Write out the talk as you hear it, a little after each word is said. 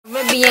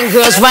Caribbean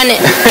girls running.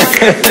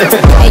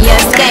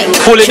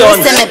 Pull it on.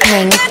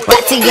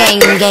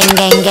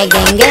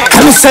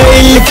 I'm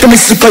saying, let me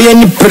see for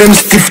any prim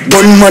stiff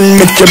gun man,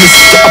 make them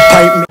see a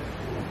pipe.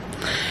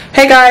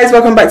 Hey guys,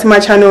 welcome back to my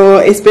channel.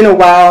 It's been a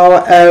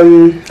while.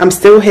 I'm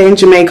still here in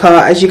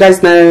Jamaica. As you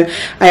guys know,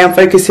 I am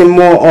focusing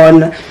more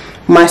on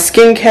my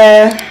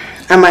skincare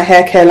and my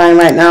hair care line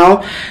right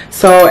now.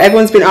 So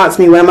everyone's been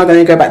asking me when am I going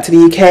to go back to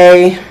the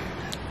UK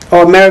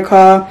or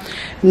America.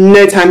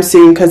 No time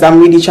soon, because I'm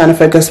really trying to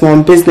focus more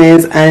on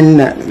business and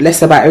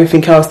less about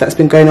everything else that's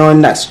been going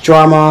on, that's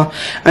drama.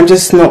 I'm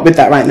just not with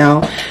that right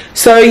now.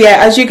 So yeah,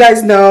 as you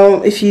guys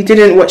know, if you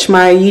didn't watch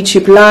my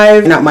YouTube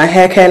live at my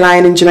hair care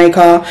line in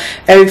Jamaica,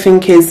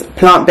 everything is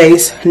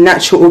plant-based,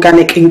 natural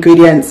organic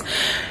ingredients.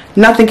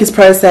 Nothing is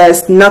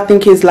processed,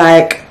 nothing is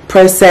like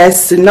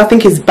processed, nothing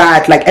is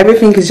bad, like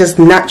everything is just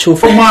natural.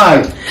 Oh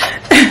my.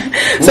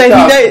 So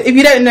if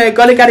you don't know,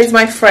 Golly God is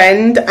my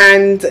friend,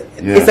 and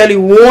it's only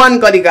one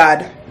Golly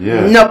God.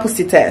 Yeah. No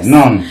pussy test.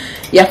 None.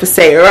 You have to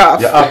say it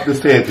rough. You have to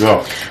say it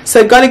rough.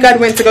 So Golly God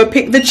went to go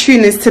pick the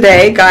tunas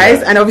today,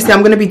 guys, and obviously I'm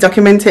going to be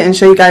documenting and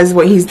show you guys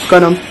what he's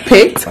gone and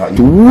picked.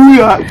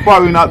 We are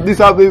powering up. This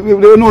have they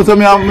know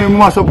something. I'm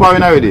mash up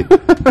powering already.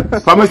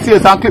 From see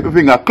it and clip the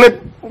finger. Clip.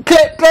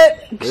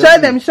 Show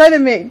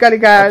them it, Golly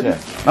God.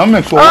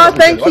 Make sure. Oh,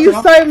 thank you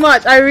so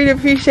much. I really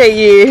appreciate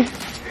you.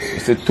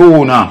 It's a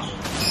tuna.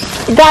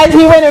 Guys,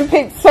 he went and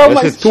picked so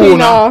much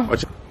tuna.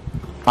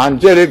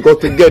 And Jerry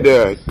got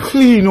together,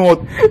 clean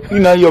out. You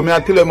know, I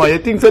tell him, you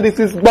think so this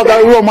is bag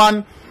of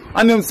rum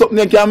and then something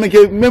that can make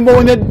it. Remember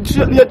when you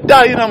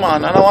die, you know,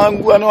 man? And I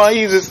want to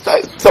ease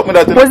something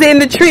that. Was it in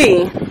the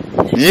tree?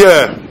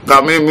 Yeah.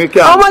 Me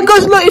can't. Oh my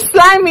gosh, look, it's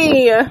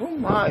slimy. Oh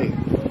my.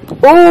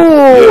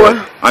 Oh.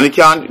 Yeah. And you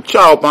can't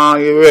chop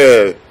and you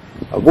wear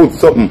a good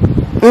something.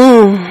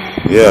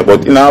 Yeah,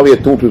 but in our way,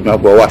 two people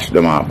have to wash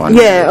them off.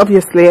 Yeah,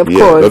 obviously, of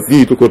course. But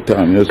need to cut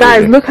time.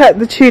 Guys, look at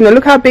the tuna.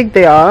 Look how big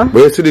they are. But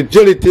you see the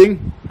jelly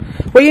thing?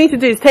 What you need to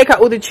do is take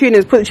out all the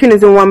tunas, put the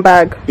tunas in one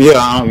bag.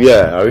 Yeah.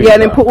 Yeah,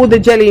 and then put all the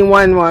jelly in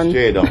one.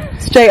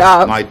 Straight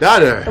up. My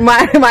daughter.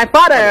 My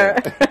father.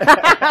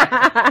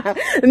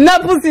 No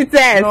pussy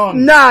test.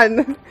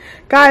 None.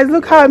 Guys,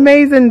 look how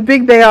amazing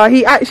big they are.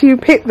 He actually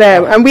picked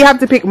them, and we have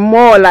to pick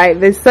more. Like,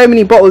 there's so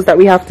many bottles that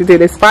we have to do.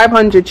 There's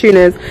 500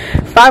 tunas,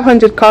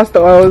 500 castor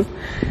oils,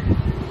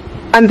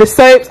 and the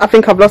soaps. I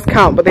think I've lost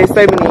count, but there's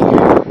so many.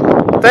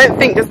 Don't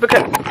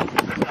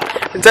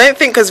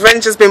think because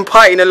Ren's just been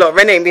partying a lot.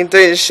 Ren ain't been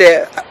doing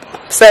shit.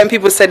 Certain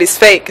people said it's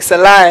fake. It's a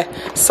lie.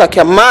 Suck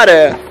your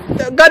mother.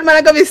 Godman,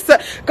 I got this.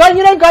 God,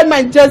 you know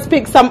Godman just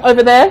picked some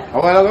over there. A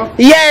while ago?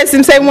 Yes,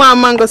 him saying one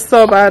mango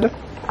so bad.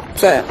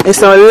 So, it's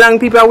so long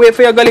people are waiting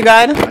for your Golly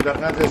God.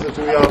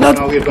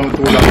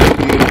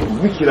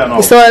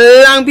 It's so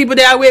long people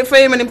they are waiting for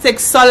him, and him take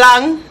so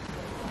long.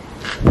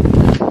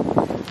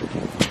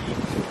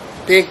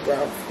 Big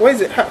bro. What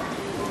is it?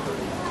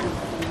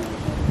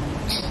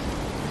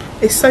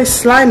 It's so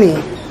slimy.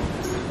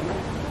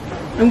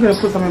 I'm gonna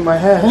put some in my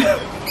hair.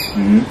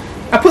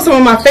 I put some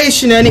on my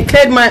face, you know, and it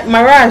cleared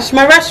my rash.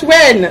 My rash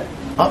when?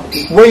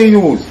 What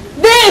you use?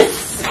 This!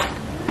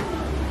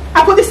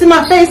 I put this in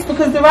my face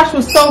because the rash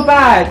was so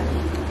bad.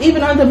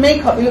 Even under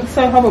makeup, it looked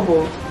so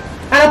horrible.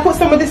 And I put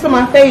some of this on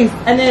my face,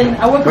 and then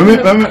I woke up.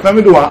 Let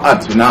me do an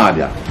ad to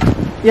Nadia.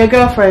 Your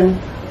girlfriend?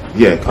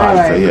 Yeah,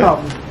 Alright, yeah.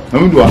 come.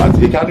 Let me do an ad.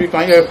 You can do it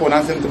on your phone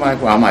and send it to my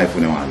phone.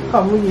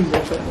 Come, we'll use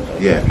your phone.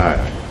 Yeah,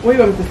 alright. What do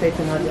you want me to say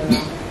to Nadia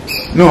now?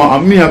 No,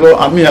 I'm me I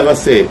go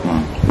say it,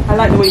 man. I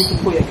like the way you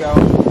support your girl.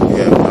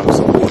 Yeah, I'm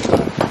support her.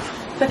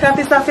 Take off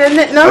this off your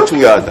neck now? 2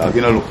 years off,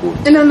 you don't look good.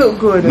 You don't look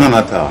good. None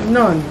at all.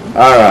 None.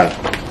 Alright.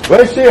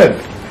 Where's she?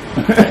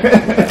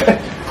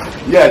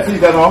 Yeah, see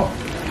that now?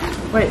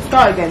 Wait,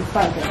 start again.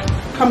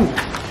 Come here.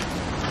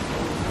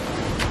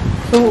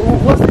 So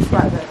what's this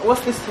right there?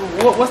 What's this for?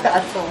 What's the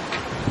ad for?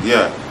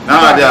 Yeah.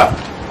 Nadia.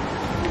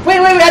 Wait,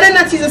 I don't know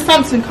how to use a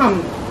Samsung.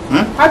 Come.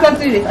 How do I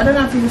do this? I don't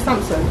know how to use a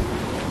Samsung.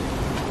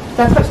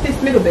 So I touch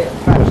this middle bit.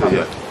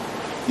 Right,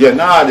 yeah,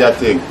 Nadia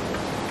thing.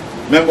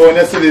 Remember when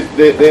you see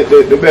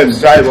the Benz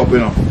drive up, you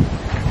know?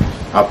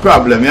 A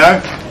problem,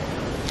 yeah?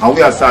 And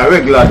we are so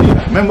regularly.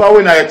 Remember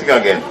when I think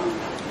again?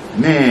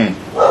 Man,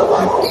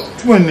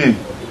 the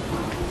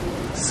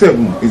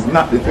 27 is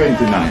not the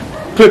 29.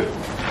 Clip.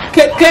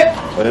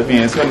 What I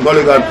mean is when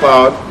Golly God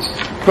part,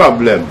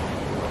 problem.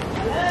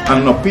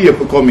 And no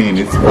people come in,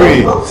 it's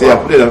free. So you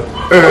put it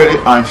early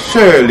and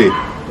surely.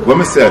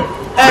 What I said?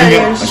 Early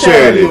and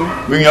surely.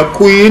 Bring your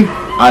queen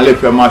and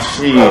left your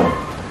machine.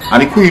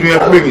 And the queen you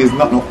bring is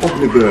not no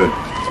ugly girl.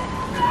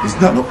 It's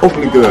not no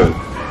ugly girl.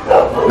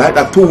 Like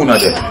that tuna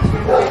there.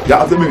 You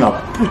have to bring a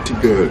pretty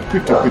girl.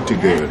 Pretty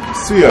girl.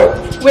 See her?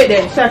 Wait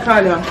there, shall I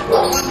call you?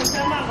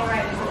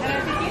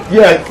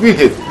 Yeah, pick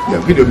it.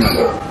 Yeah, pick the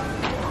mango.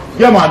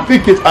 Yeah man,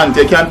 pick it and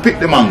you can pick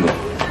the mango.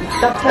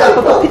 That's how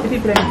I pick the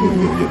people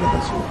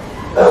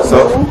Yeah, so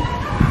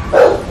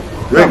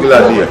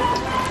regular there.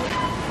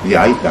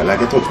 Yeah, I eat that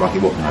like a touch back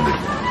button now there.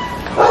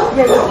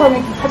 Yeah, just tell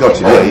me.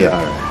 Touch it, yeah,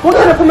 alright. What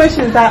kind of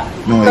promotion is that?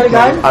 No, Golly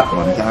God? That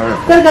one,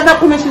 Golly God, that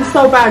promotion is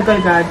so bad,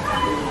 Golly God.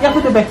 You have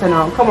to do better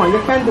now. Come on,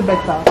 you can do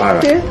better.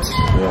 Alright. Okay?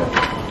 Yeah.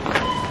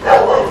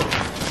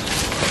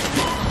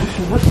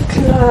 What's the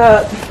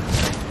clock?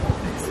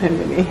 So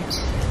many.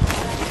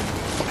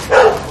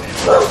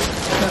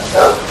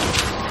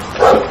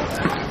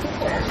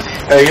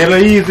 Hey, you're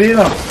easy, you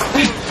know.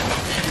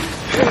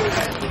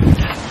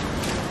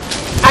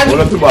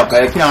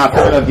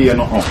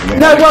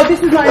 No, well, this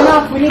is not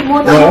enough. We need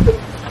more than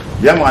that.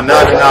 Yeah, man,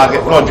 now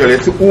get no jelly.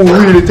 So who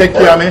really take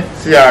care of me?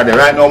 See her there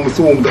right now. I'm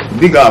so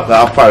big up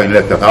our foreign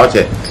left. Watch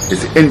it.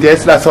 It's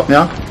Indians like something,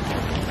 yeah.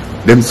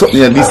 Them something.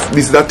 Yeah, this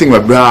is that thing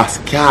with brass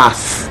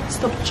cast.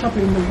 Stop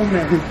chopping the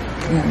woman.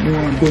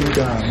 No, go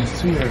down. I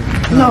swear.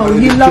 No,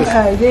 you love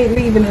her. You ain't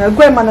leaving her.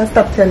 Go man and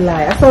stop telling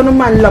lie. I saw no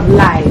man love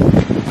lie.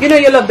 You know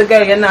you love the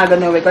girl. You're not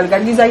going nowhere.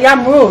 Because use a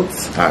yam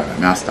roots. Alright,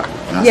 now stop.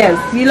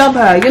 Yes, you love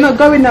her. You're not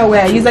going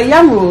nowhere. Use a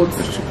yam roots.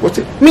 What's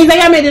it? Me's a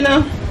yam head, you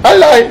know. I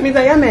like. Me's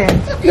a yam head.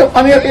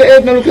 I mean, your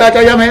head look like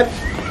a yam head.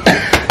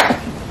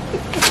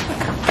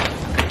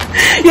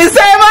 You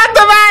say what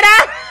the matter?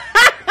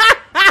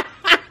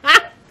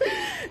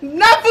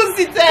 No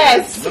pussy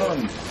test.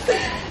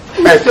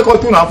 Hey, take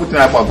out tuna and put in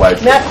my bag, boy.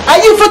 Are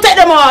you for take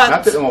them on?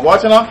 Now take them out.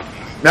 Watch them now.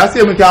 Now see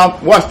if we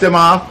can wash them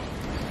off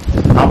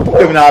and put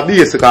them in a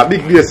base, a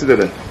big base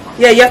today.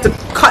 Yeah, you have to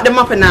cut them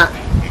up and that.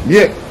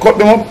 Yeah, cut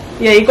them up.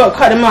 Yeah, you got to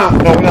cut them up.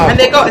 No, and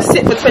they got to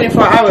sit for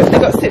 24 hours. They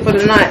got to sit for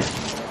the night.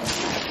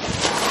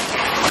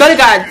 Got it,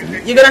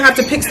 guys. You're going to have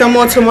to pick some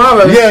more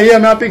tomorrow. Yeah,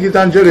 man, pick it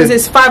and jelly. Because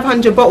it's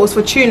 500 bottles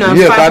for tuna.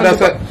 Yeah,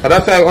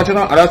 that's why, watch it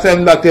now. That's why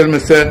that tell me,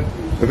 say,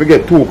 if we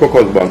get 2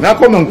 cockles back. Now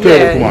come on,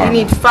 yeah, tomorrow. You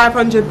need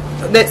 500.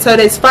 So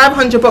there's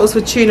 500 bottles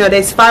for tuna.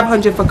 There's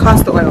 500 for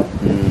castor oil.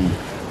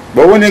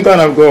 But when you going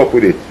to go up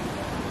with it?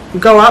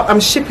 Go up. I'm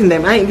shipping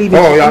them. I ain't leaving.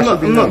 Oh, yeah,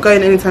 I'm not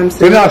going anytime soon.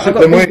 So now ship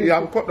them. You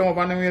have cut them up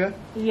on the way there?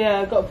 Yeah,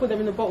 I got to put them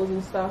in the bottles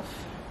and stuff.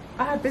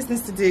 I have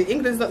business to do.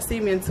 England's not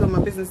seeing me until my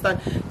business done.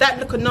 That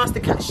little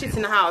nasty cat shit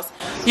in the house.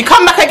 You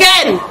come back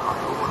again.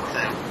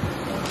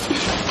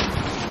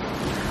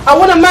 I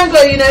want a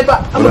mango, you know,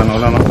 but no.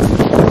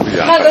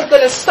 Mango's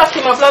gonna stuck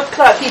in my blood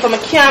clot. Keep on my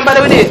can,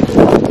 bother with it.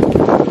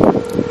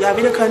 You have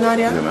a car,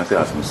 Nadia? Yeah, man, say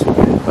that's my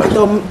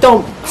soon.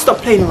 Don't stop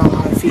playing around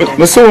with my feet.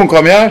 My soon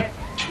come here.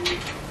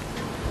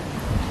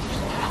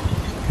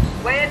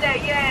 Where is that?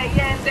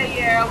 Yeah, say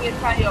yeah. We're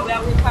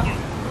coming. We're coming.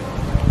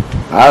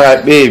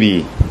 Alright,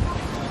 baby.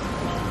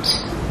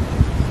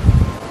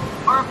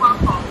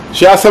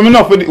 She has some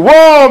enough with it.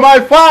 Whoa, my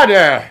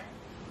father!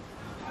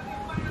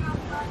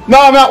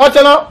 No, man, watch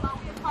it now.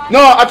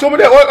 No, I told me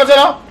that. Watch it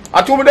now.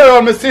 I told me that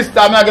on my sister.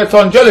 I'm going to get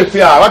some jelly for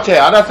you. Watch it.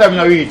 That's time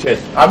I reach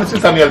it. My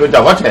sister me with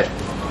that. Watch it.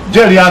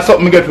 Jelly and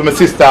something I get for my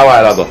sister a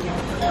while ago.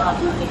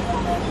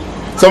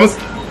 Some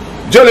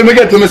jelly me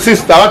get to my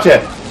sister. Watch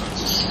it. Me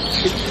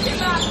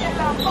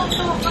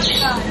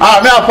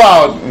I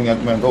found.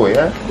 I'm go away,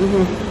 yeah?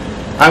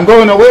 I'm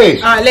going away.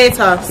 Alright,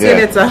 later. See you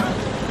later.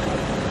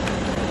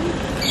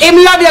 Him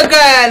love your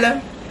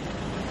girl.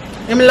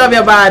 Him love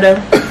your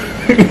bad.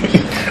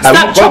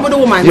 Stop trouble the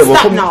woman. Yeah,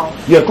 stop now.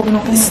 Yeah, come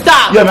on.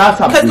 Stop. Yeah, man,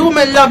 because the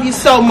woman love you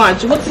so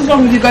much. What is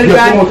wrong with you, girl?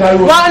 Yeah,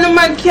 why a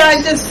man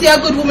can't just see a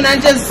good woman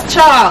and just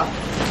chop?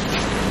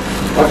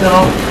 What's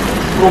wrong?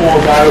 Come on,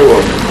 guy.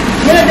 You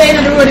know, they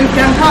in the road you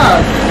can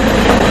hug.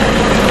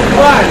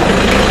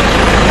 One.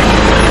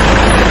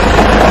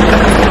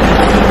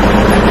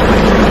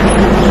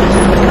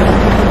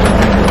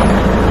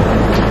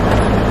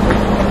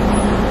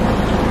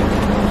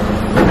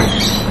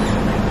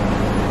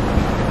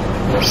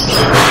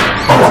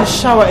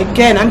 Shower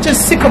again. I'm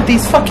just sick of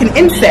these fucking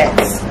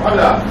insects.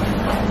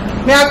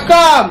 May I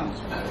come?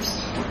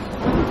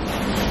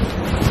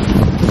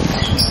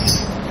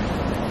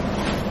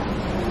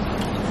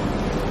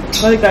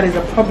 All God is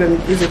a problem.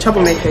 He's a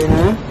troublemaker, you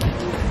know.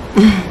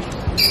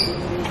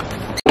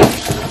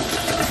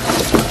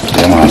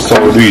 Yeah, man,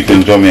 so we do it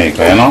in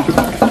Jamaica, you know.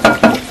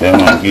 Yeah,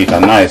 man, get a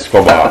nice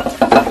cover.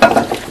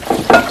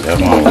 Yeah,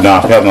 man, we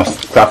don't have no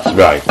scotch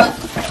bright.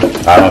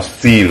 Or no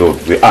steel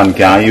out. We hand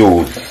can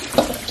use.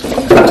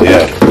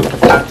 Yeah,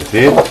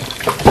 see?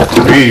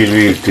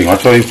 Real thing.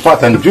 Actually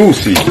fat and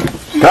juicy.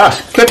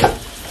 Gosh, clip.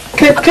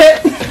 Clip. You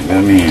know what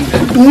I mean?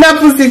 No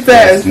pussy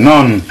test.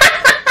 None.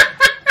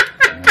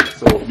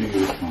 So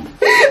beautiful.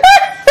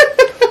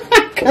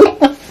 Clip.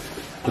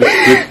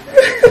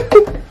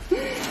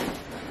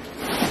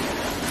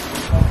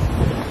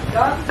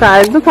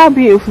 Guys, look how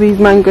beautiful these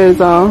mangoes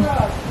are.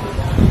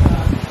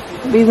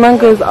 These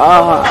mangoes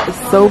are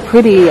so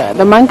pretty.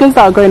 The mangoes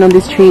that are growing on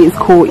this tree is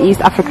called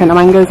East African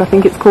mangoes, I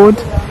think it's called.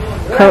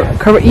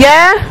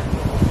 Yeah?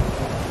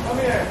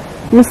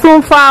 I'm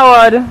so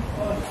forward.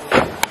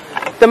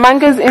 The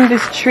mangoes in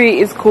this tree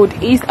is called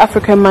East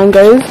African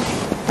mangoes.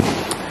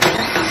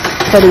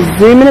 Try to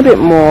zoom in a bit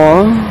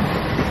more.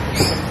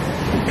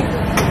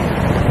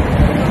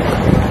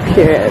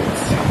 Cute.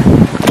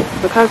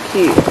 Look how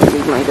cute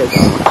these mangoes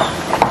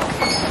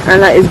are.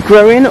 And that is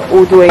growing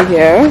all the way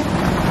here.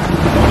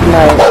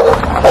 Like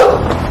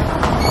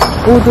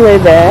all the way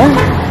there.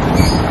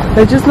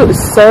 They just look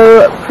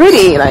so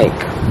pretty, like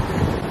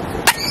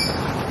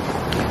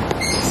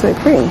so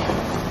pretty.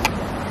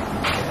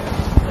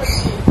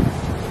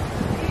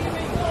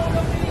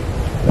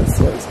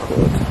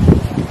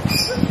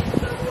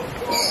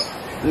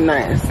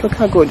 nice. Look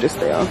how gorgeous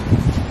they are.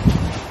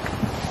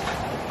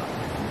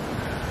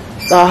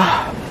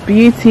 The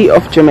beauty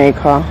of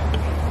Jamaica.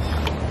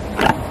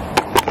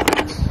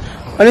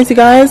 Honestly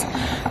guys,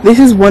 this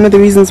is one of the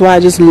reasons why I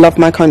just love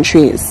my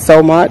country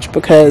so much,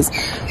 because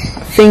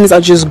things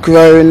are just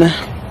grown,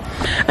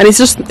 and it's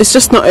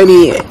just not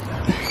only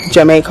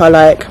Jamaica,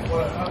 like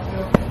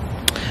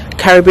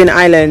Caribbean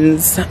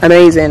islands,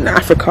 amazing,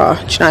 Africa,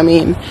 do you know what I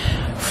mean?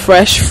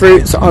 Fresh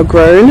fruits are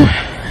grown,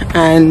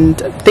 and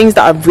things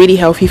that are really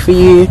healthy for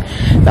you,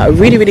 that are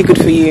really, really good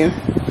for you,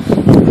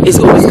 is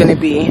always going to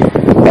be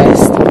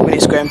best when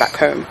it's grown back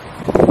home,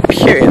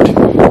 period.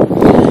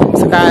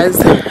 So guys,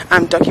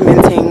 I'm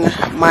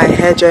documenting my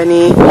hair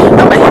journey,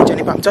 not my hair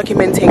journey, but I'm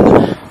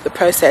documenting the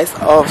process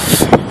of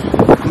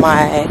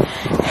my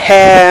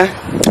hair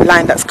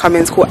line that's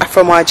coming. It's called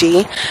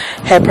Afromarge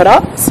hair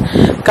products.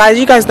 Guys,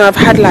 you guys know I've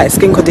had like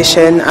skin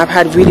condition, I've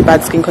had really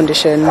bad skin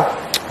condition,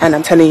 and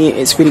I'm telling you,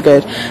 it's really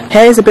good.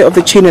 Here is a bit of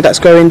the tuna that's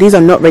growing. These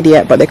are not ready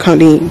yet, but they're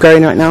currently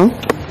growing right now.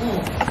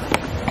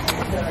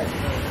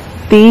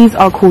 These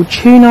are called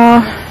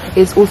tuna.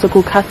 It's also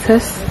called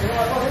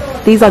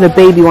CATCUS. These are the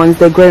baby ones.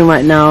 They're growing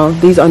right now.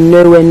 These are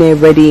nowhere near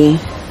ready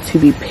to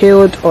be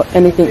peeled or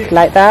anything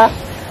like that.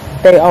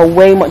 They are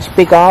way much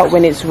bigger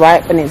when it's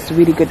ripe, and it's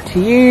really good to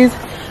use.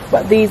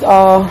 But these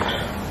are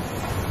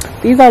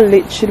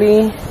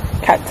literally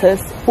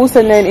cactus,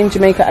 also known in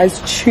Jamaica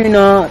as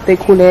tuna, they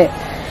call it.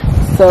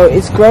 So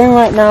it's growing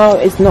right now.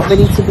 It's not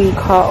ready to be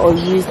cut or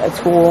used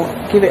at all.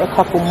 Give it a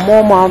couple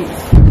more months.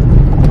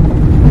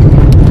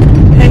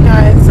 Hey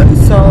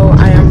guys, so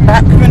I am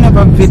back for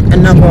another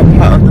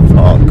part of the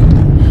vlog.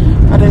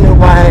 I don't know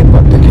why,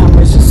 but the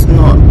camera's just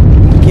not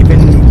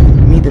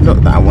giving me the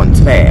look that I want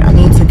today. I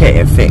need to get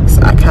it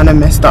fixed. I kind of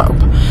messed up,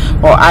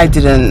 or I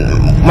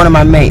didn't, one of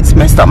my mates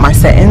messed up my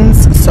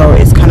settings, so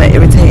it's kind of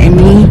irritating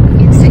me.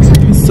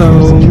 So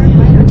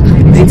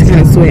I need to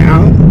kind of sort it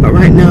out. But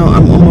right now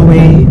I'm on my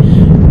way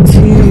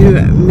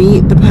to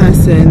meet the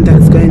person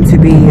that's going to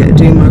be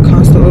doing my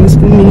castor oils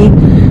for me.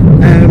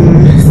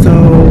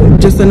 So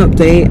just an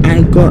update,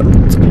 I got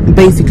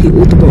basically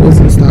all the bottles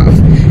and stuff.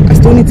 I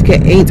still need to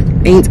get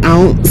 8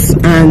 ounce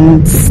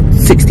and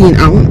 16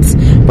 ounce,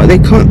 but they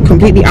can't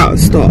completely out of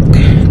stock.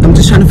 I'm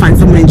just trying to find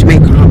somewhere in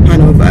Jamaica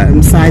kind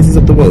of sizes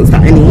of the bottles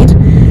that I need.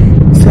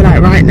 So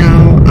like right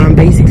now I'm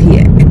basically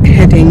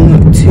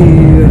heading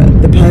to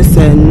the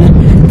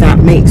person that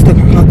makes the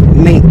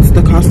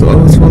castor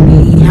oils for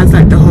me. He has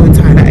like the whole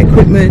entire like,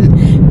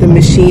 equipment, the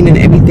machine and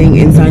everything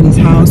inside his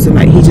house, and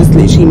like he just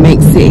literally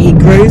makes it. He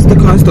grows the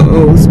castor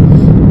oils,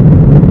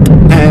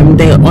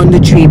 they're on the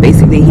tree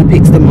basically. He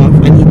picks them off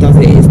and he does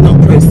it. It's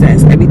not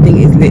processed, everything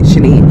is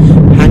literally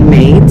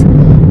handmade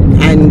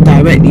and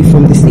directly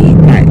from the seed,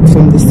 like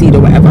from the seed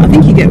or whatever. I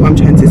think you get what I'm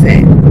trying to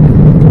say.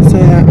 So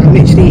I'm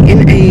literally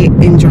in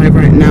a drive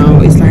right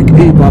now. It's like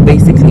Uber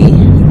basically,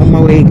 on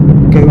my way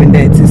going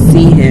there to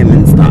see him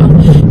and stuff,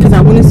 because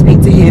I want to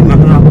speak to him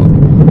about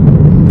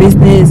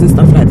business and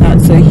stuff like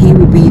that. So he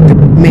will be the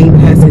main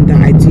person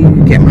that I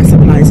do get my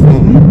supplies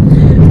from.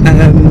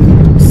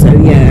 So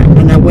yeah,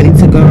 and I wanted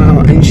to go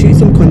out and shoot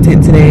some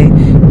content today,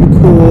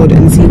 record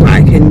and see what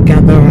I can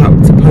gather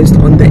up to post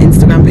on the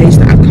Instagram page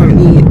that I'm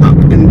currently up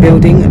and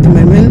building at the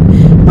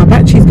moment. My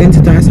battery's going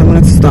to die, so I'm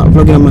going to have to start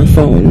vlogging on my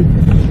phone.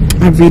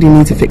 I really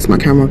need to fix my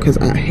camera because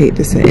I hate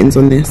the settings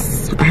on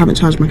this. I haven't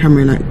charged my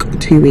camera in like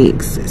 2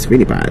 weeks. It's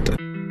really bad.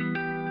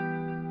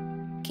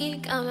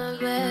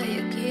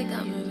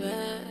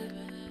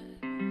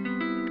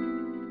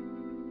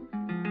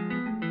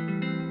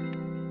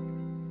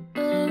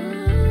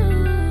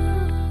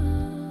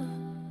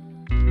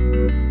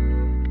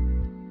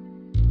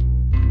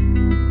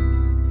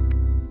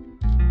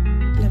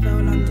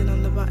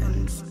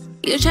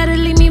 You try to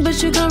leave me,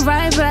 but you come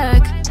right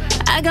back.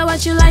 I got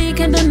what you like, you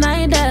can't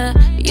deny that.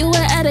 You an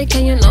addict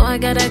and you know I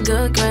got a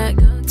good crack.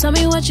 Tell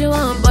me what you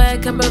want, boy, I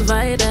can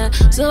provide that.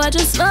 So I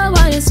just slow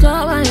wine,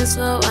 slow wine,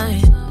 slow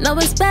wine. No,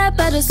 it's bad,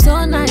 but it's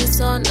so nice,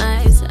 so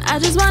nice. I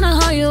just wanna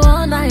hold you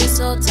all night,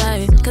 so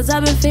tight. Cause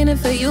I've been feeling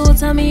for you,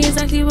 tell me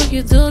exactly what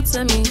you do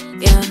to me.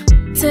 Yeah,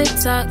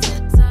 tick-tock.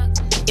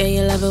 Yeah,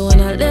 you love it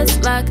when I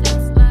list lock.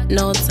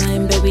 No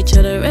time, baby,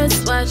 chill the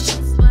wristwatch.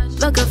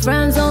 Fuck a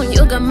friend zone,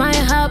 you got my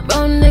hot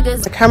bro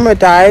niggas. The camera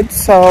died,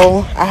 so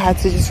I had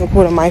to just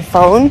record on my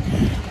phone.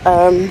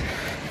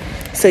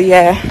 So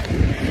yeah,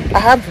 I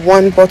have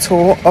 1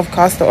 bottle of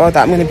castor oil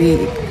that I'm going to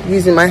be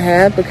using my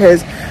hair,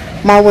 because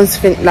my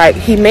ones like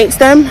he makes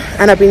them,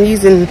 and I've been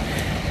using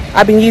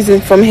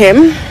from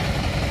him.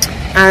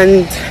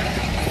 And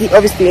he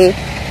obviously,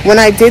 when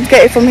I did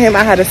get it from him,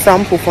 I had a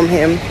sample from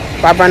him,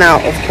 but I ran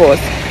out, of course.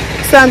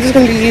 So I'm just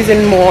going to be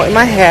using more in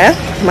my hair.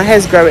 My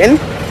hair's growing.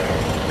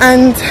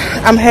 And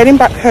I'm heading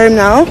back home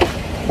now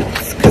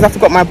because I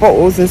forgot my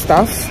bottles and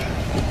stuff.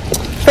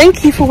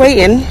 Thank you for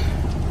waiting.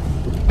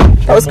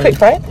 That was quick,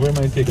 right? Where am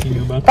I taking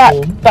you back?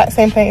 Back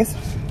same place.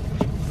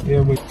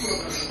 Yeah,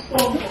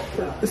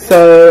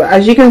 so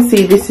as you can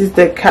see, this is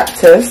the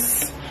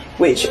cactus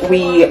which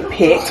we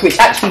picked, which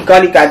actually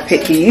Gully Guide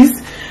picked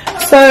these.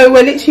 So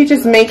we're literally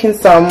just making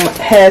some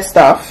hair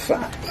stuff,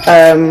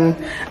 and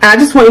I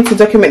just wanted to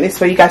document this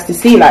for you guys to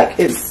see. Like,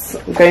 it's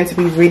going to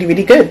be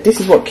really good. This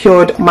is what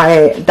cured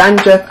my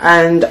dandruff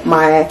and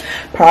my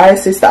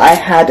paralysis that I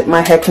had,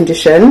 my hair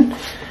condition.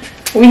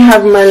 We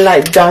have my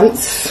like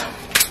dunce.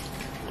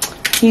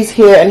 He's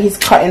here and he's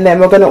cutting them.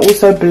 We're going to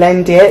also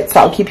blend it, so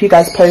I'll keep you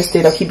guys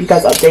posted. I'll keep you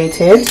guys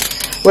updated.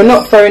 We're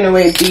not throwing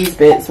away these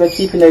bits, we're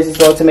keeping those as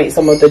well to make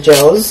some of the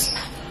gels.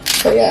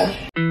 So yeah.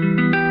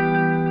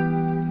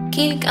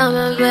 Keep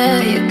coming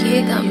back, you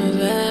keep coming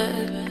back.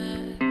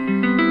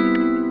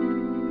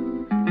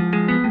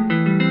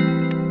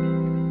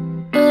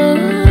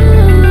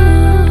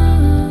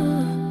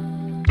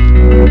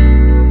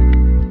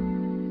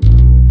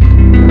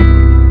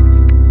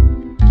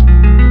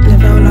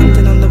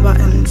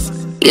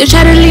 You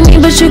try to leave me,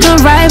 but you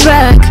come right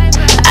back.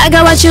 I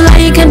got what you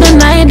like, you can't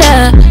deny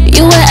that.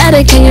 You an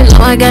addict, and you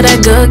know I got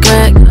that good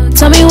crack.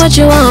 Tell me what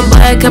you want,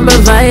 but I can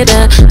provide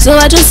that. So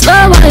I just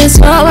slow wine,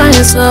 slow wine,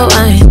 slow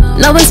wine.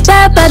 No, it's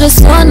bad, but it's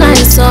so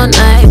nice, so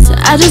nice.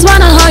 I just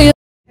wanna hold you.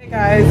 Hey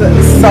guys,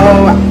 so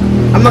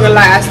I'm not gonna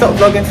lie, I stopped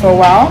vlogging for a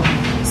while.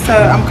 So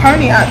I'm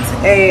currently at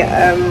a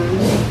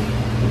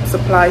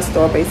supply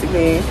store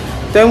basically.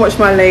 Don't watch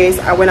my lace.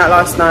 I went out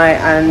last night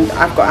and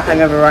I've got a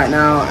hangover right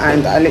now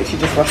and I literally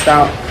just rushed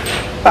out.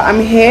 But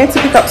I'm here to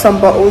pick up some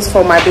bottles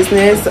for my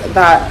business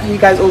that you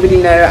guys already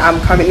know.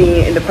 I'm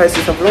currently in the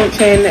process of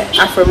launching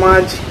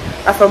Afromarge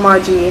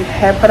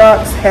hair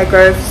products, hair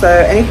growth. So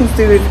anything to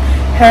do with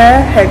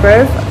hair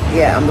growth,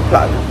 yeah, I'm the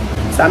plug.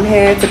 So I'm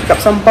here to pick up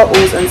some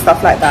bottles and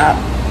stuff like that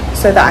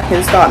so that I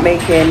can start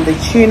making the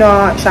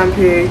tuna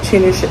shampoo,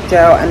 tuna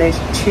gel and the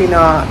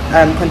tuna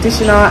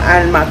conditioner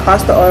and my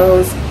castor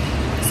oils.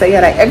 So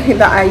yeah, like everything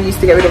that I used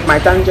to get rid of my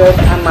dandruff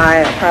and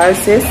my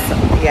paralysis.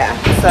 Yeah,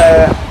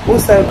 so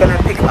also gonna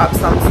pick up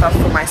some stuff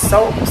for my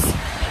soaps,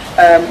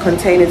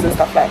 containers and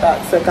stuff like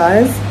that. So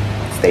guys,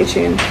 stay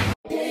tuned.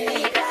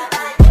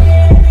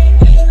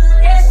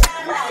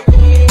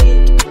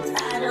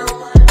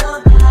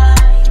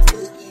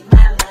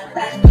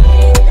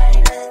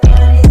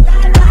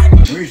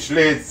 Reach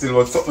late still,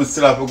 but something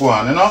still have to go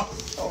on, you know?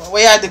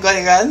 Where are the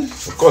going on?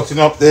 Cutting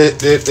up the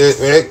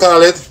what you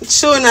call it?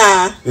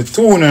 Tuna. The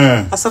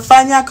tuna. I so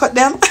fine you cut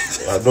them?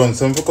 I done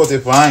something cut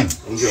it fine.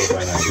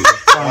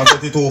 I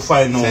cut it all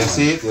fine now. You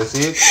see it? You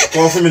see it?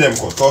 Come for me them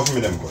cut. Come for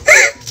me them cut.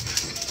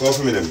 Come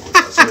for me them cut.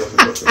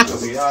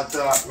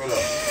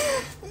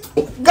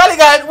 Golly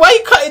God, why are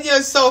you cutting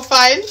yours so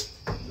fine?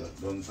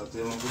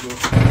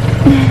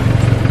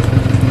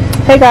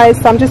 Hey guys,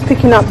 so I'm just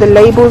picking up the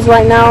labels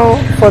right now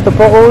for the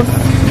bottles.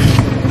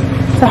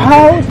 So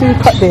how do you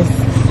cut this?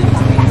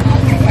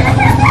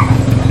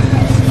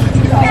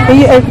 Can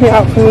you open it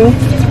up for me?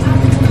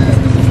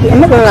 I'm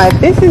not gonna lie,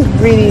 this is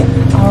really,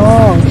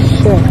 oh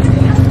shit.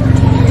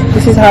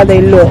 This is how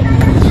they look.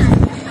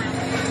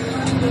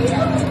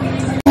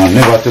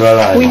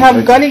 We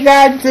have Golly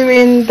God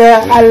doing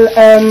the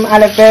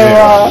aloe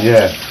vera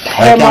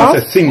hair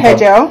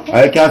gel.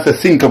 I can't say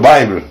Cinco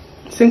Bible.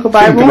 Cinco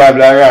Bible? Cinco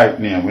Bible, alright,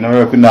 yeah. We don't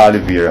work with aloe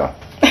vera.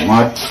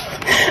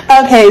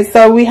 Okay,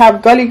 so we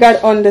have Golly God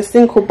on the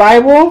Cinco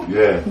Bible.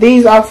 Yeah.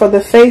 These are for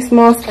the face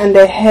mask and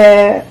the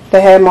hair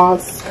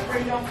mask.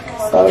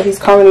 So he's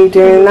currently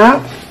doing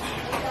that.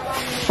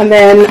 And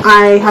then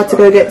I had to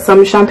go get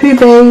some shampoo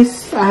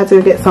base. I had to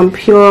go get some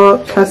pure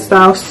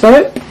Castile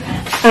soap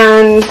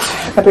and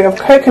a bit of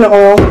coconut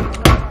oil,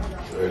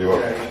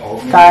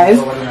 guys,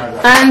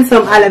 and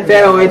some aloe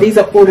vera oil. These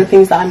are all the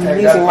things that I'm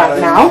using right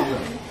now.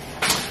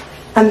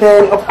 And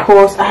then of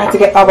course I had to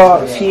get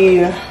other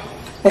few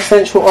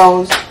essential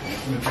oils.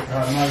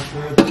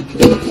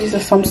 These are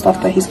some stuff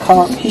that he's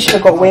cut. He should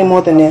have got way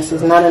more than this.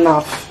 It's not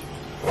enough.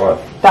 What?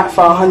 That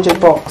for 100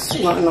 bucks,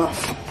 not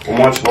enough. How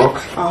much buck?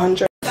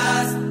 100.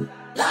 Last,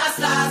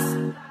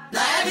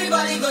 now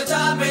everybody go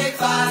to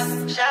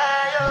breakfast.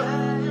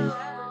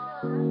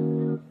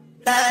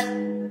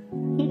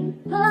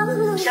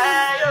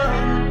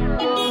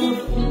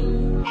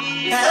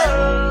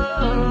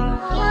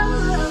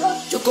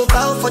 You go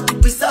bow for the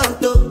result,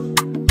 though.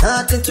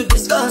 Nothing to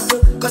discuss,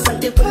 oh. Cause I'm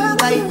the boy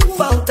by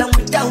default and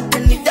without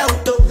any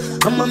doubt, oh.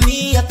 I'm a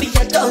me happy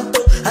adult,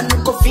 oh. I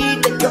no go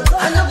feed the girl,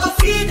 I no go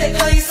feed the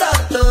girl, it's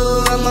out,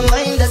 oh. I'm a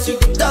mind that's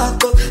with the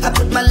talk, oh. I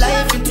put my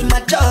life into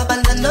my job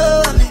and I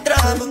know I'm in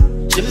trouble.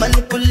 She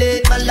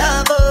manipulate my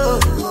love, oh.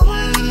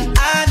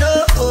 I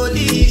know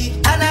holy,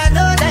 and I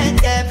know that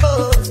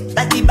devil.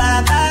 Like the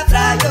Baba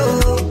fly,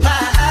 oh.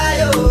 My eye,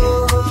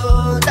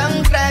 oh.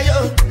 Don't cry,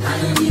 oh.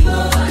 I don't give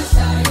up, I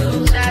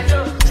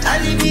shadow.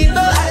 And if you go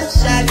and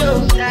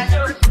shadow,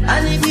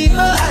 and if you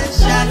go and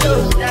shadow,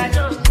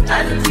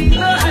 and if you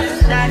go and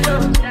shadow,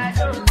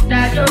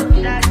 and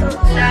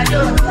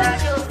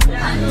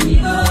if you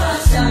go and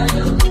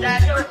shadow,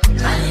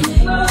 and if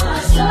you go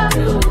and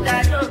shadow,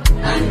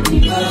 and if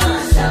you go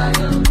and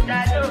shadow.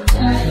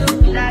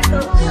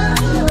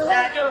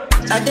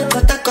 I did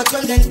what I cut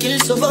when them kill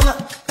Sovoma.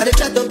 I did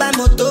try to buy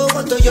moto,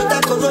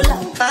 Toyota Corolla.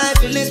 My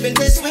feelings been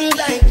they swing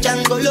like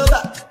Django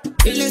Lover.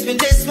 Feelings been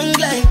they swing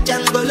like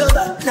Django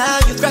Lover. Now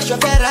you crash your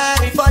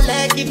Ferrari for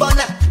leg,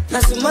 Ibona. Now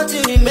so much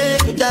you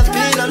make, you have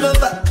been all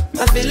over.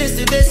 My feelings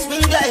today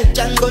swing like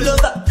Django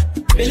Lover.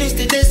 Feelings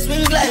today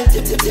swing like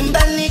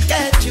Timbani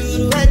at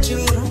you.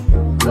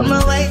 I'm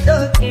a white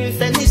dog in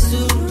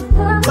Fenisu.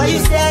 Why you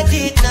say I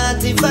did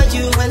nothing for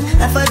you? And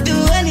if I do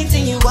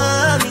anything you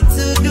want me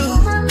to do,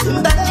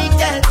 Timbani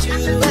at you.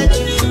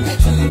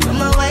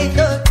 I'm a white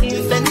dog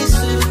in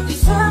Fenisu.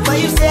 Why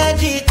you say I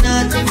did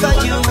nothing for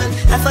you? And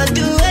if I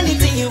do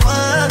anything you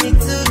want me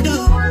to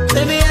do,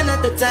 maybe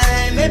another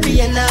time, maybe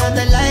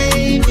another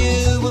life,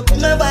 you will be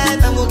my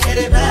wife and we'll get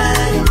it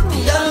right.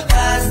 Young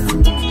past,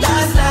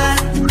 last.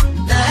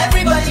 Now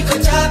everybody go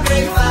to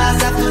breakfast.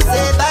 I have to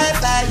say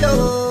bye-bye, yo.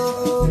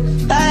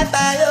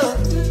 Bye-bye, yo.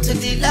 To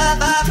the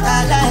love of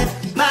my life.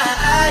 My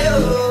eye, yo.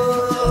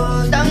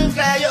 Don't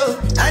cry, yo.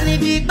 I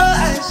need you go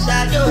and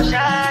shadow.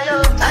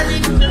 I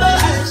need you go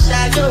and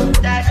shadow.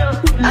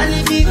 I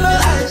need you go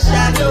and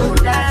shadow.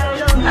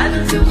 I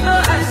need you go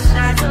and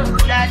shadow.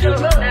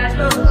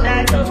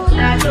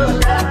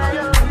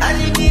 I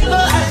need you go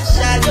and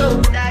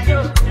shadow.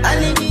 I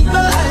need you go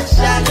and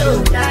shadow.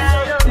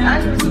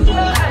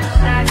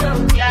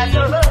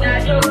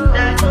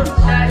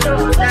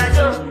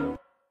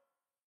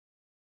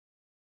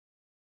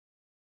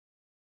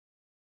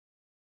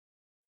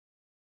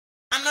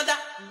 Another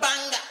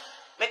banger.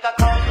 Make a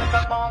call, make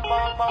a bomb,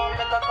 bomb, bomb,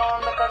 make a call,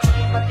 make a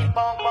body,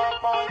 bomb, bomb,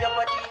 bomb, your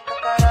body,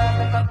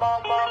 make a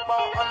bomb, bomb,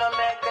 bomb, on a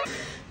make.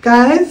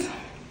 Guys,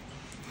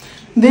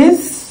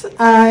 this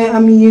I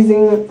am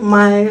using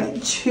my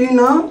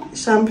tuna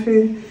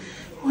shampoo.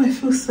 Oh, it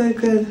feels so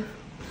good.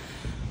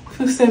 It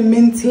feels so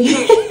minty.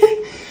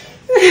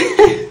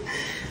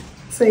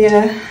 So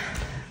yeah,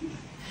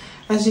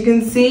 as you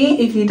can see,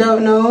 if you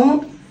don't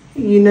know,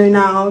 you know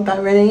now that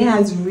Renee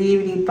has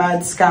really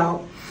bad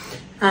scalp,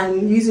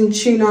 and using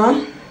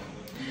tuna,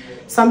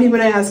 some people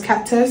know it as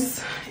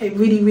CATCUS, it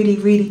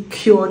really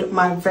cured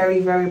my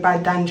very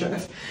bad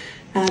dandruff,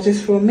 and I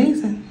just feel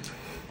amazing.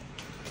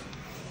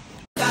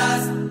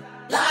 Last,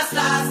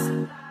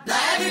 now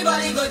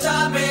everybody go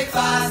to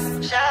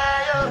breakfast.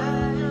 Shayo.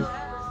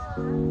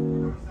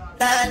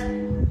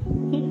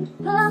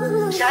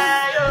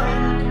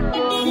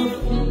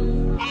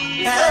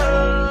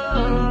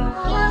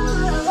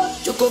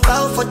 You go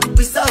bow for the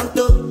result,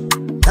 though.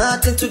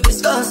 Nothing to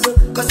discuss,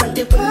 cause I